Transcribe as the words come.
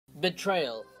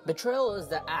betrayal? Betrayal is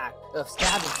the act of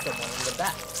stabbing someone in the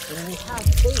back when you have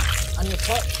faith on your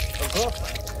partner, a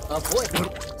girlfriend, a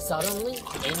boyfriend. Suddenly,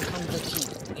 in comes the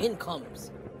cheating, in comes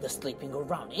the sleeping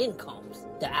around, in comes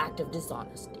the act of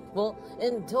dishonesty. Well,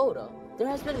 in Dota, there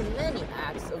has been many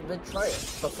acts of betrayal,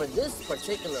 but for this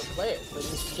particular player, for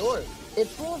this story, it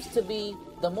proves to be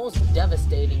the most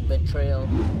devastating betrayal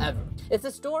ever. It's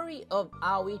the story of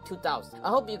Aoi 2000. I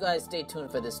hope you guys stay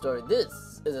tuned for this story.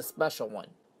 This is a special one.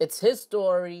 It's his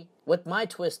story with my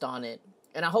twist on it,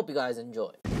 and I hope you guys enjoy.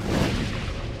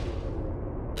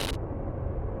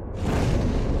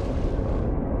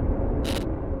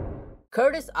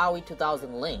 Curtis Aoi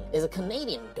 2000 Ling is a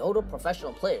Canadian Dota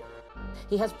professional player.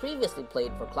 He has previously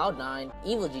played for Cloud9,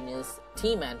 EVILGENIUSES,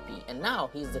 Team NP, and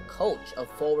now he's the coach of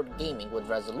Forward Gaming with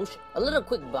Resolution. A little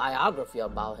quick biography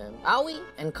about him. Aoi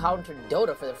encountered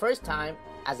Dota for the first time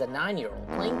as a 9-year-old,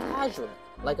 playing casually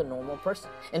like a normal person.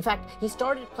 In fact, he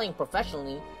started playing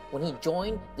professionally when he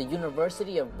joined the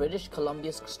University of British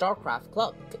Columbia's StarCraft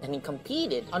club, and he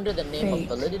competed under the name of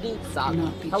Validity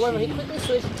Saga. However, he quickly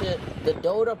switched to the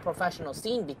Dota professional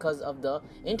scene because of the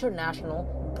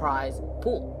international prize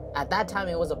pool. At that time,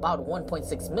 it was about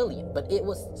 1.6 million, but it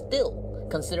was still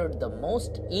considered the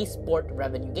most esport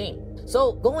revenue game.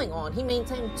 So going on, he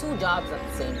maintained 2 jobs at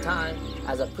the same time,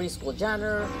 as a preschool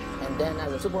janitor and then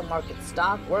as a supermarket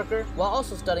stock worker, while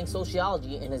also studying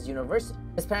sociology in his university.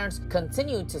 His parents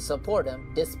continued to support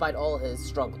him despite all his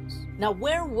struggles. Now,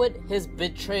 where would his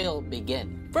betrayal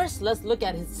begin? First, let's look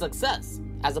at his success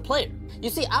as a player. You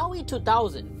see, Aoi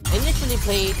 2000 initially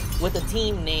played with a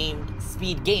team named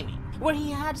Speed Gaming, where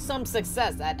he had some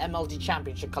success at MLG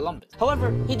Championship Columbus.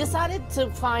 However, he decided to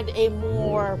find a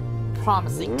more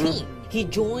promising team. He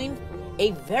joined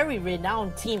a very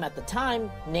renowned team at the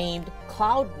time named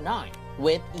Cloud9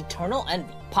 with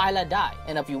Eternalenvy, Dai,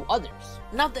 and a few others.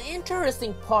 Now, the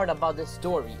interesting part about this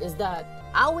story is that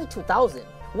Aoi 2000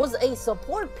 was a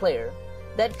support player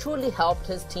that truly helped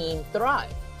his team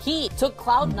thrive. He took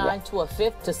Cloud9 to a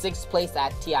 5th to 6th place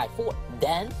at TI4.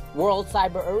 Then, World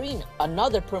Cyber Arena,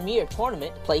 another premier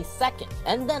tournament, placed 2nd.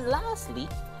 And then lastly,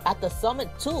 at the Summit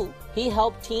 2, he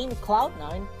helped Team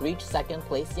Cloud9 reach 2nd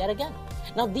place yet again.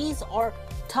 Now, these are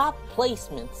top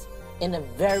placements in a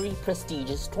very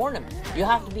prestigious tournament. You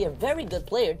have to be a very good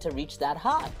player to reach that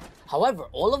high. However,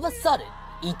 all of a sudden,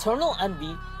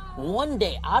 Eternalenvy, one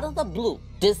day out of the blue,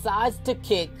 decides to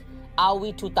kick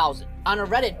Aoi 2000. On a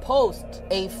Reddit post,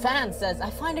 a fan says,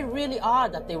 "I find it really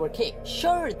odd that they were kicked.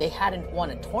 Sure, they hadn't won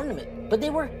a tournament, but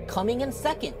they were coming in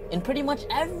 2nd in pretty much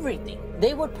everything.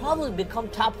 They would probably become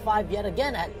top 5 yet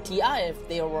again at TI if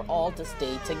they were all to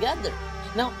stay together."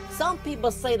 Now, some people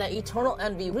say that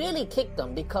Eternalenvy really kicked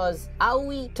them because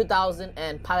Aoi 2000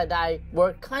 and Dai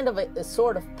were kind of a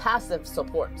sort of passive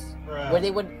supports, where they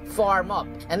would farm up,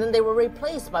 and then they were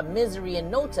replaced by Misery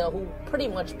and Notail, who pretty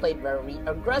much played very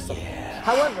aggressively.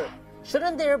 However,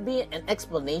 shouldn't there be an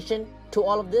explanation to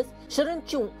all of this?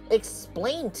 Shouldn't you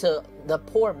explain to the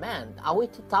poor man, Aoi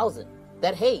 2000,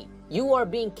 that hey, you are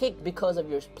being kicked because of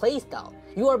your playstyle.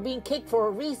 You are being kicked for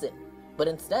a reason. But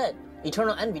instead,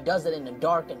 Eternalenvy does it in a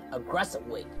dark and aggressive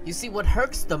way. You see, what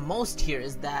hurts the most here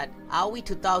is that Aoi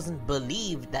 2000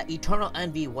 believed that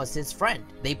Eternalenvy was his friend.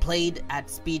 They played at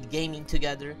Speed Gaming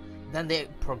together, then they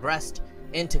progressed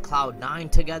into Cloud9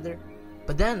 together.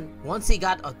 But then, once he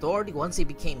got authority, once he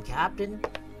became captain,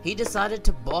 he decided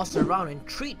to boss around and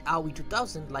treat Aoi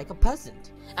 2000 like a peasant.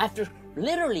 After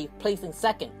literally placing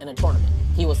 2nd in a tournament,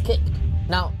 he was kicked.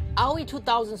 Now, Aoi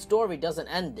 2000's story doesn't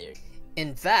end there.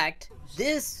 In fact,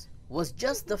 this was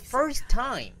just the first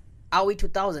time Aoi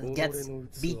 2000 gets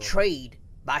betrayed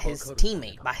by his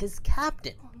teammate, by his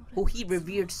captain, who he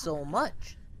revered so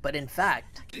much. But in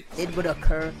fact, it would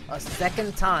occur a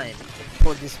 2nd time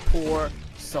for this poor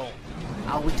soul.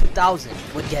 Aoi 2000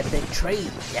 would get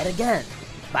betrayed yet again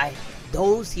by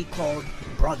those he called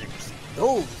brothers,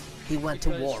 those he went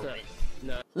to war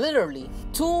with. Literally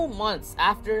 2 months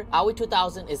after Aoi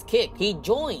 2000 is kicked, he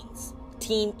joins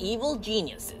Team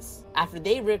EVILGENIUSES after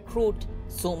they recruit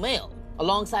Sumail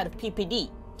alongside of PPD.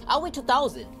 Aoi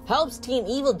 2000 helps Team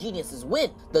EVILGENIUSES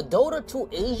win the Dota 2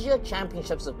 Asia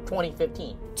Championships of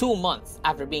 2015, 2 months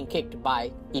after being kicked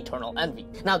by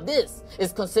Eternalenvy. Now, this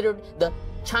is considered the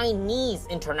Chinese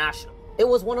International. It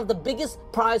was one of the biggest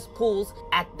prize pools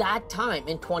at that time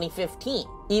in 2015.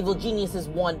 EVILGENIUSES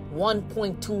won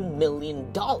 $1.2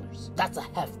 million. That's a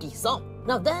hefty sum.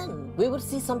 Now then, we would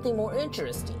see something more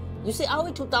interesting. You see,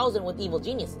 Aoi 2000 with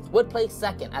EVILGENIUSES would place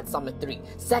 2nd at Summit 3,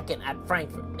 2nd at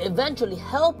Frankfurt, eventually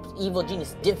helped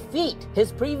EVILGENIUS defeat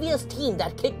his previous team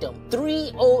that kicked him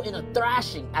 3-0 in a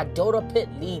thrashing at Dota Pit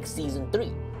League Season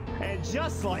 3. And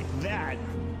just like that,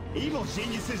 Evil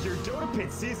Geniuses, your Dota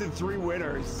Pit Season 3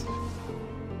 winners.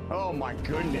 Oh my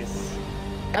goodness.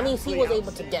 That means he was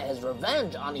able to get his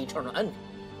revenge on Eternalenvy,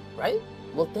 right?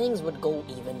 Well, things would go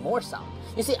even more south.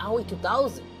 You see, Aoi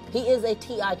 2000, he is a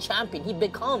TI champion. He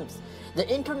becomes the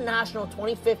International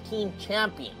 2015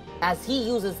 champion as he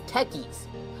uses techies,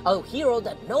 a hero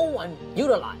that no one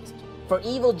utilized for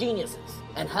Evil Geniuses,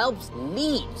 and helps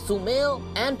lead Sumail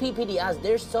and PPD as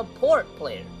their support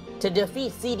player to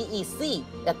defeat CDEC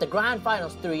at the Grand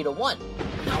Finals 3-1.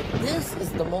 Now this is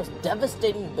the most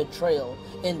devastating betrayal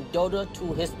in Dota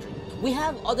 2 history. We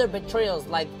have other betrayals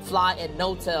like Fly and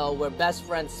Notail where best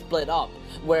friends split up,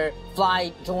 where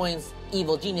Fly joins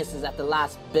Evil Geniuses at the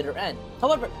last bitter end.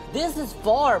 However, this is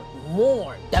far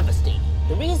more devastating.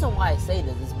 The reason why I say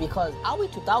this is because Aoi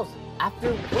 2000,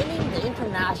 after winning the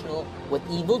International with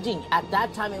Evil Genius, at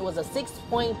that time it was a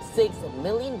 $6.6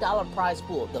 million prize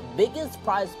pool, the biggest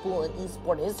prize pool in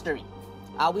esport history.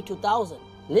 Aoi 2000,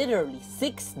 literally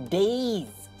 6 days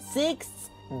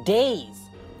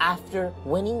after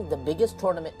winning the biggest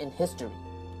tournament in history,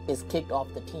 is kicked off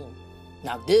the team.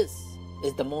 Now this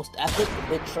is the most epic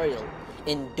betrayal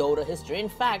in Dota history, in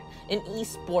fact, in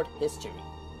esport history.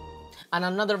 On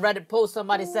another Reddit post,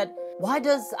 somebody said, why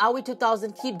does Aoi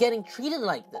 2000 keep getting treated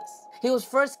like this? He was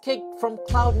first kicked from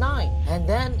Cloud9, and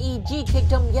then EG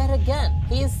kicked him yet again.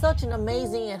 He is such an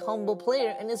amazing and humble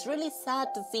player, and it's really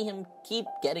sad to see him keep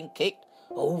getting kicked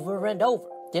over and over.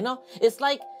 You know, it's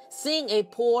like seeing a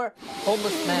poor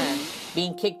homeless man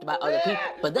being kicked by other people.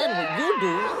 But then what you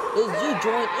do is you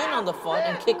join in on the fun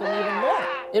and kick him even more.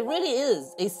 It really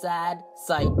is a sad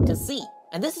sight to see.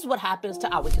 And this is what happens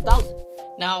to Aoi 2000.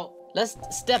 Now, let's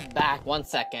step back 1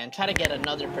 second and try to get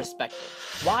another perspective.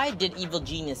 Why did Evil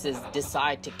Geniuses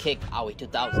decide to kick Aoi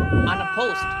 2000? On a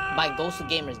post by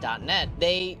GhostGamers.net,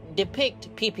 they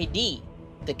depict PPD,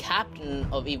 the captain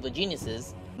of Evil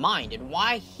Geniuses, mind and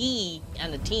why he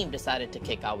and the team decided to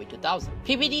kick Aoi 2000.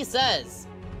 PPD says,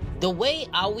 the way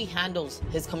Aoi handles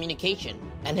his communication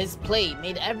and his play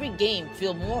made every game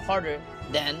feel more harder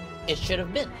than it should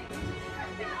have been.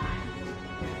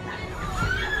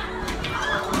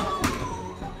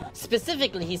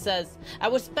 Specifically, he says, I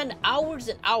would spend hours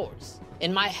and hours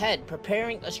in my head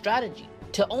preparing a strategy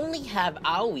to only have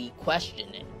Aoi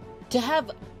question it. To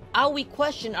have Aoi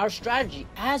question our strategy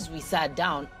as we sat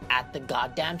down at the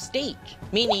goddamn stage.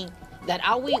 Meaning that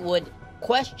Aoi would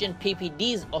question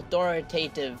PPD's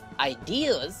authoritative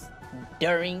ideas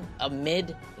during a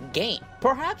mid-game.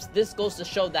 Perhaps this goes to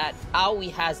show that Aoi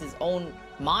has his own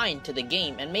mind to the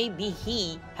game, and maybe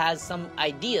he has some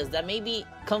ideas that maybe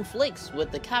conflicts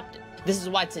with the captain. This is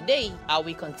why today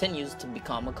Aoi continues to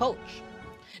become a coach.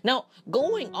 Now,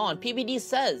 going on, PPD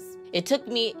says, it took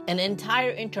me an entire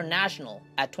international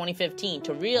at 2015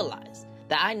 to realize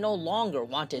that I no longer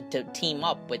wanted to team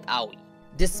up with Aoi.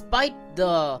 Despite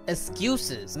the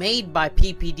excuses made by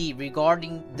PPD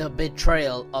regarding the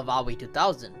betrayal of Aoi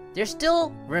 2000, there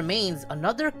still remains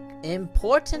another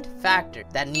important factor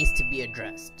that needs to be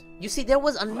addressed. You see, there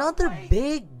was another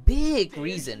big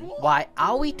reason why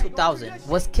Aoi 2000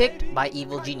 was kicked by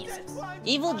Evil Geniuses.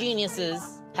 Evil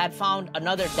Geniuses had found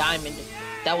another diamond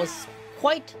that was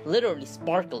quite literally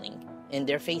sparkling in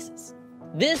their faces.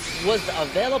 This was the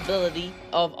availability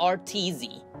of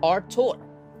RTZ, Artur,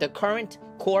 the current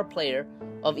core player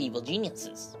of Evil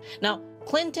Geniuses. Now,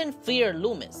 Clinton Fear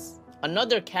Loomis,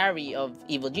 another carry of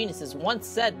Evil Geniuses, once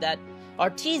said that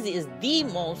RTZ is the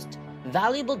most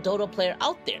valuable Dota player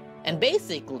out there. And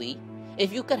basically,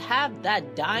 if you could have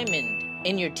that diamond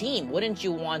in your team, wouldn't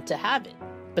you want to have it?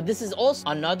 But this is also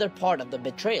another part of the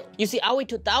betrayal. You see, Aoi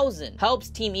 2000 helps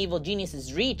Team Evil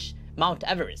Geniuses reach Mount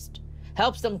Everest,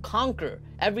 helps them conquer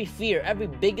every fear, every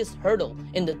biggest hurdle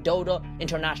in the Dota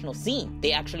international scene.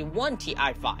 They actually won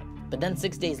TI5. But then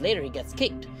 6 days later, he gets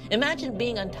kicked. Imagine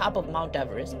being on top of Mount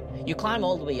Everest. You climb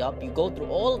all the way up, you go through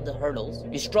all of the hurdles,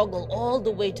 you struggle all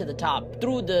the way to the top,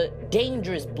 through the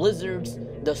dangerous blizzards,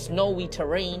 the snowy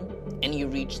terrain, and you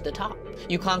reach the top.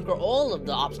 You conquer all of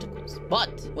the obstacles.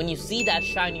 But when you see that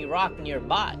shiny rock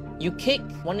nearby, you kick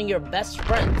one of your best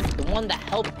friends, the one that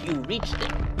helped you reach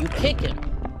there. You kick him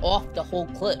off the whole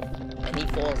cliff, and he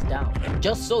falls down,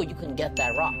 just so you can get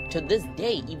that rock. To this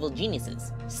day, Evil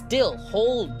Geniuses still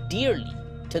hold dearly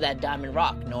to that diamond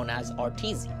rock known as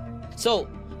RTZ. So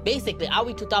basically,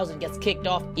 Aoi 2000 gets kicked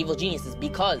off Evil Geniuses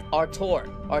because Artur,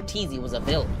 RTZ, was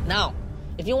available. Now,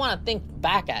 if you want to think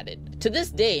back at it, to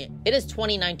this day, it is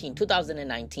 2019.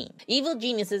 Evil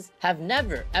Geniuses have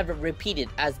never ever repeated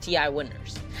as TI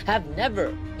winners, have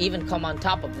never even come on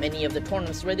top of many of the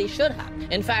tournaments where they should have.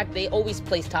 In fact, they always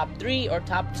place top 3 or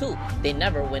top 2. They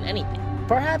never win anything.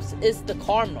 Perhaps it's the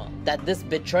karma that this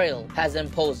betrayal has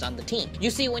imposed on the team. You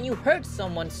see, when you hurt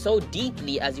someone so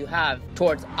deeply as you have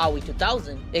towards Aoi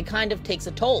 2000, it kind of takes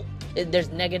a toll. There's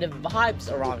negative vibes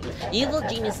around it. Evil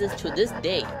geniuses to this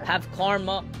day have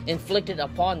karma inflicted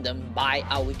upon them by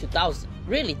Aoi 2000.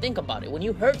 Really, think about it. When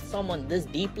you hurt someone this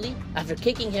deeply, after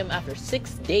kicking him after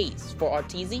 6 days for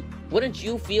RTZ, wouldn't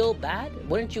you feel bad?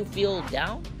 Wouldn't you feel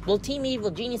down? Well, Team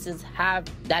Evil Geniuses have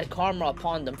that karma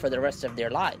upon them for the rest of their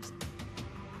lives.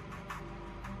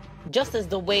 Just as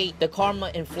the way the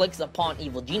karma inflicts upon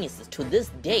Evil Geniuses, to this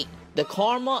day, the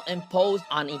karma imposed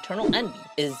on Eternalenvy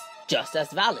is just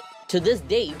as valid. To this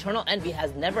day, Eternalenvy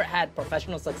has never had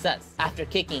professional success after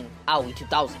kicking Aoi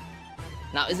 2000.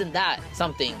 Now, isn't that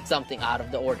something out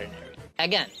of the ordinary?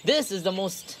 Again, this is the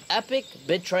most epic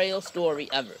betrayal story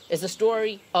ever. It's a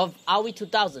story of Aoi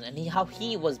 2000 and how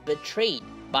he was betrayed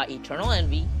by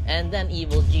Eternalenvy and then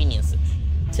Evil Geniuses.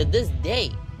 To this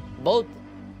day, both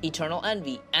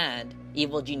Eternalenvy and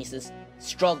Evil Geniuses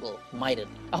struggle mightily.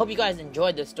 I hope you guys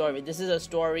enjoyed this story. This is a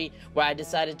story where I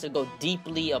decided to go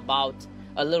deeply about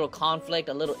a little conflict,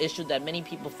 a little issue that many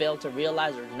people fail to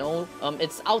realize or know.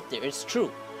 It's out there, it's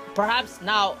true. Perhaps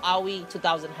now Aoi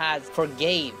 2000 has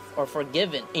forgiven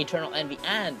Eternalenvy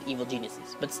and Evil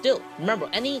Geniuses. But still, remember,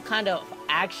 any kind of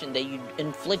action that you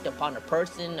inflict upon a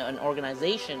person, an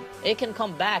organization, it can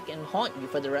come back and haunt you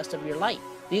for the rest of your life.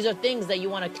 These are things that you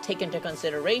want to take into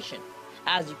consideration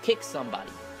as you kick somebody,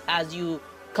 as you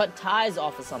cut ties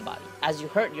off of somebody, as you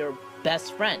hurt your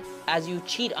best friend, as you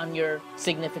cheat on your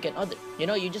significant other. You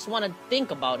know, you just want to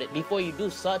think about it before you do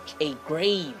such a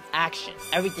grave action.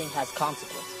 Everything has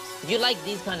consequences. If you like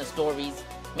these kind of stories,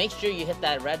 make sure you hit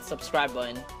that red subscribe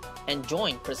button and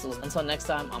join Crystals. Until next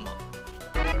time, I'm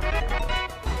out.